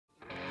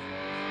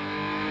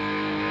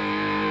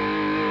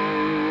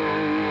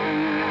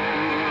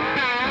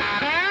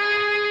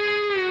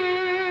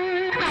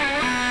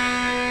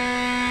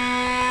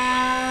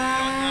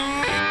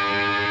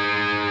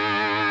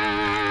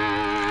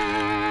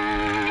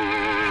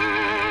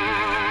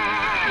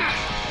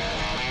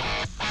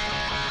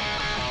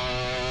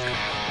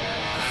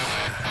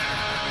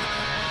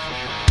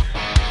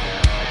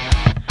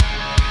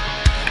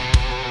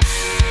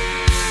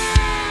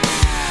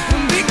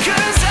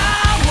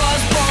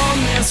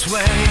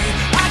way.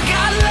 I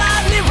got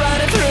lightning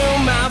running through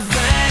my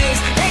veins.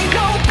 Ain't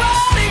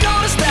nobody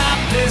gonna stop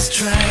this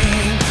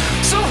train.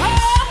 So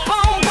hop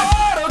on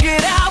board or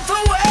get out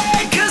the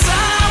way, 'cause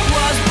I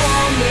was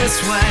born this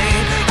way.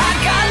 I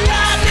got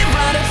lightning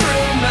running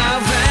through my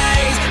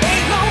veins.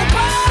 Ain't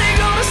nobody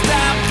gonna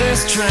stop this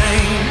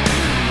train.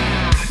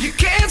 You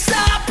can't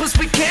stop us,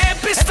 we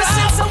can't be stopped. Ever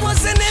since I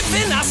was an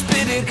infant, I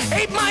spit it.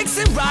 8 mics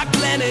in rock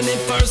landing in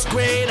 1st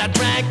grade. I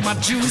drank my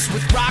juice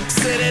with rocks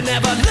in it.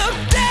 Never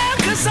looked down,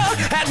 'cause I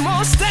had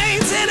more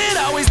stains in it.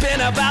 Always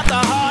been about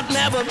the heart,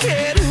 never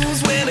cared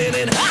who's winning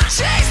it. I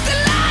chased the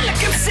line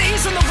like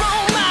MCs on the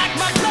wrong mic.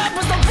 My blood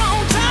was the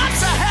wrong type,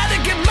 so I had to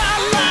give my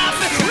life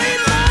and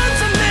relearn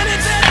some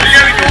minutes. We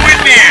gotta go in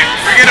there.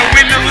 We're gonna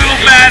win the little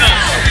battle.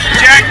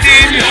 Jack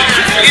Daniels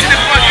in the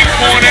fucking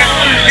corner.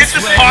 Hit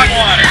the pot,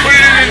 put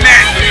it in the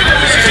net.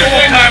 This is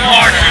all-time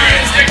hard.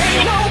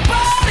 Ain't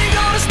nobody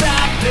gonna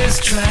stop this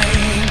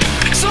train.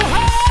 So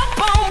hop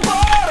on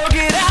board or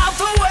get out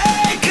the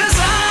way, 'cause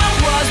I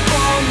was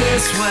born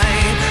this way.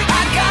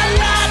 I got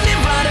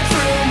lightning running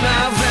through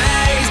my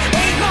veins.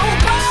 Ain't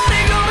nobody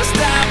gonna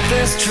stop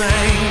this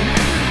train.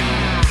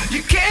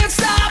 You can't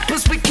stop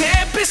us, we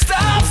can't be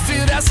stopped.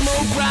 Feel that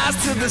smoke rise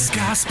to the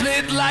sky,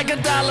 split like a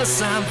dollar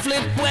sign.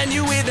 Flip when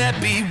you hear that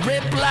beat,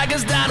 rip like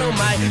it's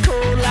dynamite.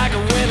 Cold like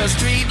a winter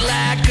street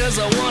light, 'cause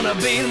I wanna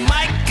be.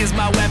 Mic is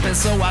my weapon,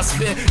 so I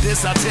spit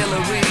this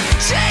artillery.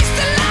 Chase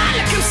the line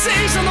like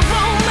MCs on the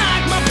wrong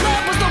mic. My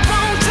blood was the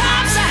wrong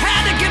type, so I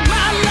had to give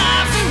my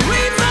life and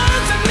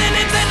relearn the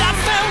minute that I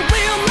found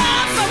real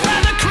life. I'd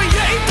rather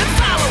create than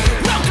follow.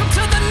 Welcome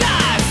to the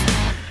knife.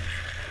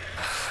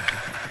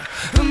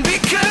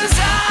 Because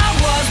I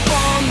was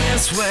born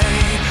this way.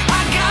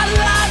 I got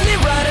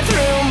lightning running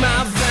through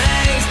my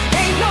veins.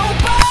 Ain't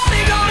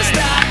nobody gonna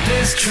stop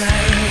this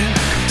train.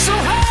 So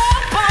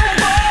hop on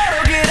board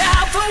or get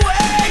out the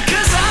way,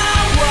 'cause I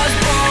was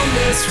born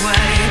this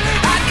way.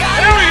 I got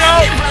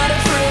lightning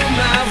running through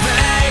my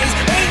veins.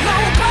 Ain't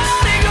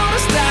nobody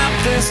gonna stop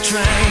this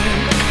train.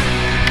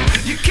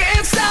 You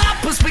can't stop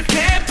us, we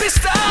can't be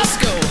stopped. Let's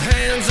go.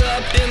 Hands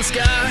up in the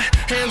sky.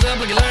 Hands up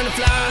like you learn to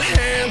fly.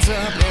 Hands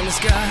up in the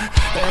sky.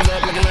 Hands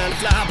up like you learn to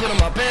fly. Put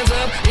them up. Hands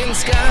up in the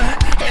sky.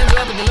 Hands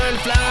up like you learn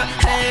to fly.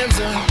 Hands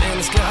up in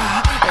the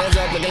sky. Hands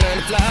up like you learn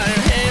to fly.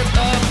 Hands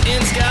up in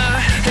the sky.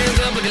 Hands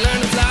up like you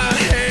learn to fly.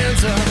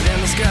 Hands up in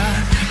the sky.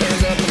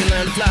 Hands up like you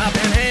learn to fly.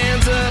 And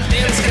hands up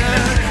in the sky.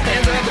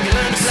 Hands up like you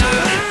learn to fly.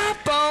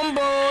 Hop on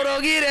board or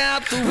get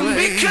out the way.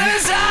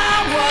 Because I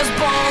was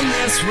born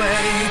this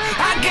way.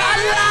 I got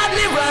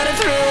lightning running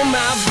through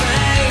my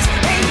veins.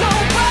 Ain't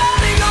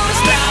nobody gonna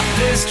stop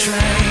this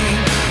train.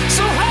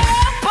 So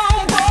hop on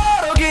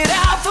board or get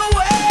out the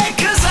way,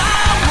 'cause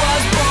I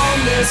was born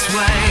this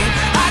way.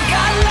 I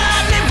got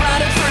lightning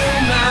running through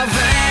my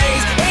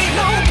veins. Ain't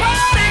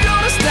nobody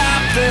gonna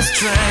stop this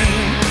train.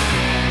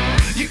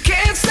 You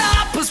can't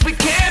stop us, we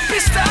can't be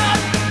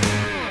stopped.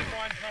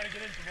 Fun trying to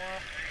get in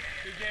tomorrow.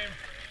 Good game.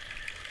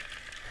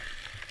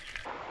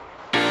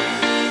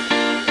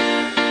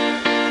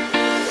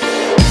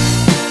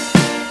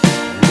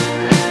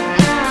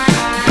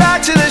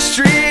 Back to the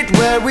street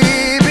where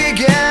we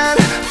began,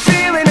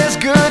 feeling as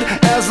good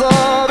as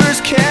lovers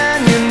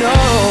can, you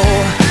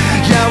know.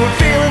 Yeah, we're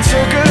feeling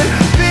so good,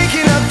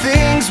 thinking of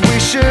things we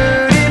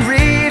shouldn't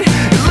read.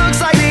 It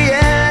looks like the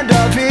end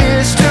of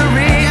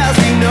history, as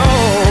we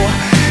know.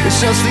 It's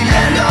just the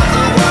end of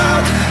the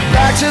world.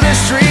 Back to the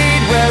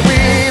street where we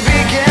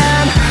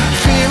began,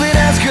 feeling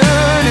as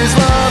good as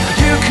love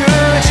you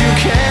could, you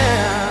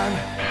can.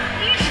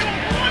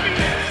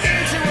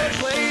 Into a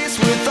place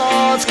where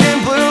thoughts can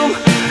bloom,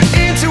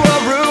 into a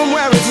room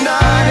where it's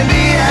 9 in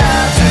the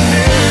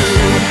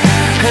afternoon.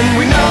 And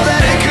we know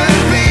that it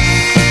could be,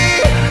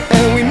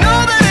 and we know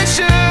that it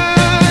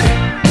should.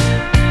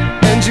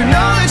 And you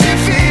know that you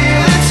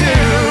feel it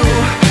too,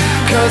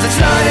 'cause it's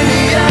 9 in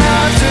the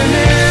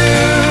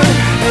afternoon.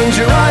 And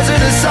your eyes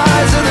are the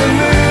size of the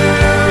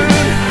moon.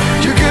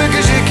 You're good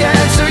 'cause you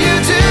can, so you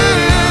do.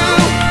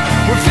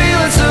 We're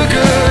feeling so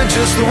good,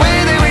 just the way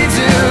that we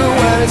do,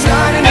 when it's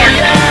 9 in the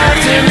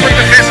afternoon. Put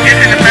the biscuit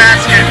in the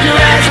basket. Your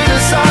eyes are the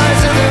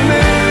size of the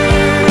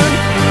moon.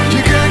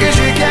 You're good 'cause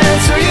you can,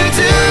 so you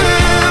do.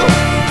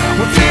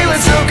 We're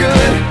feeling so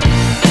good.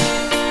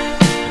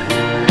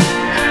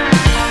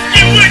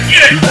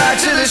 Back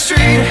to the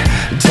street,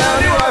 down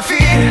to our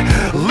feet,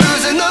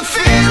 losing the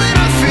feeling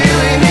of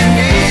feeling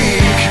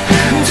unique.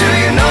 Do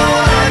you know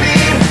what I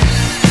mean?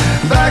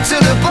 Back to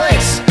the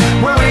place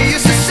where we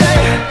used to say,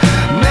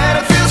 man,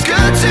 it feels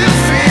good to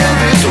feel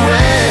this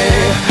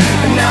way.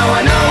 And now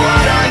I know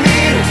what I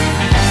mean.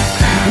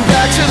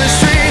 Back to the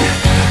street,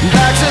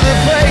 back to the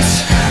place,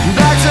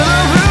 back to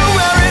the room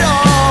where it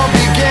all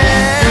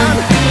began.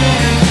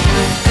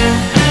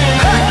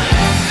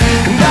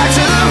 Back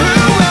to the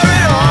room where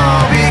it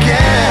all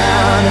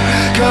began.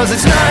 'Cause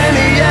it's 9 in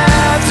the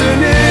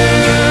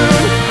afternoon.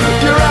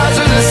 Your eyes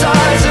are the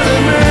size of the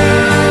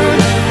moon.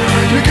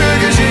 You're good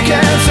 'cause you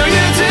can, so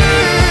you do.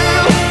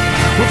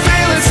 We're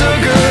feeling so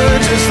good,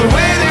 just the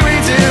way that we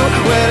do,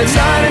 when it's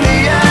 9 in the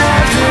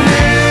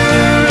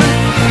afternoon.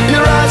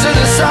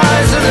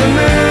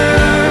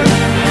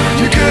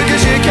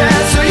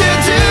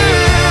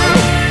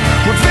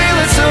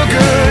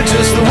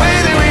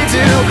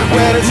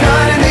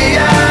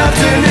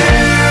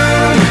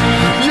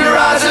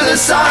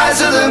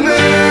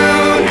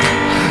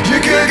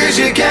 as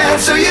you can,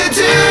 so you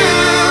do.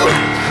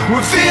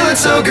 We're feeling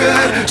so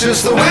good,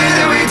 just the way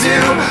that we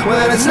do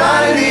when it's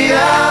not in the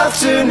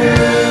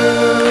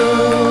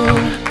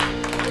afternoon.